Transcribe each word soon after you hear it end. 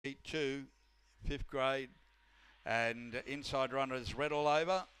2, 5th grade. And inside runner is Red All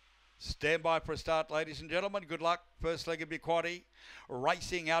Over. Stand by for a start, ladies and gentlemen. Good luck. First leg of Biquati.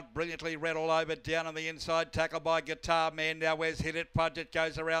 Racing out brilliantly, Red All Over down on the inside. Tackled by Guitar Man. Now where's Hit It Pudge? It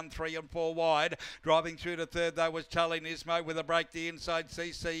goes around 3 and 4 wide. Driving through to third though was Charlie Nismo with a break. The inside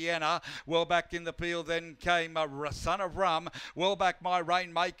CC Anna. Well back in the field then came Son of Rum. Well back My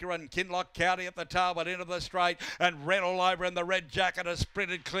Rainmaker and Kinloch County at the tail, but into the straight. And Red All Over in the red jacket has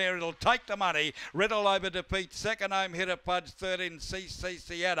sprinted clear. It'll take the money. Red All Over defeats second home Hit It Pudge. Third in CC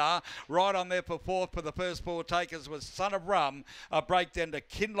Sienna. Right on there for fourth for the first four takers was Son of Rum. A break then to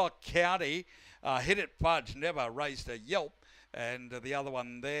Kinloch County. Hit It Pudge never raised a yelp. And the other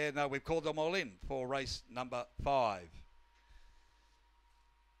one there, no, we've called them all in for race number 5.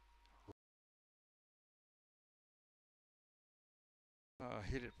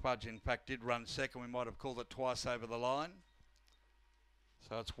 Hit It Pudge, in fact, did run second. We might have called it twice over the line.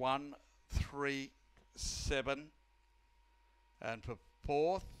 So it's 1, 3, 7. And for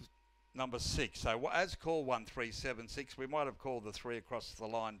fourth, number 6. So as called 1, 3, 7, 6, we might have called the 3 across the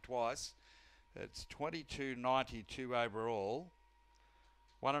line twice. It's 22.92 overall.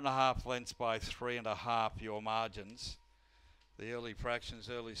 1.5 lengths by 3.5 your margins. The early fractions,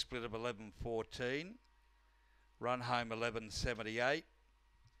 early split of 11.14. Run home 11.78.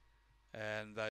 And they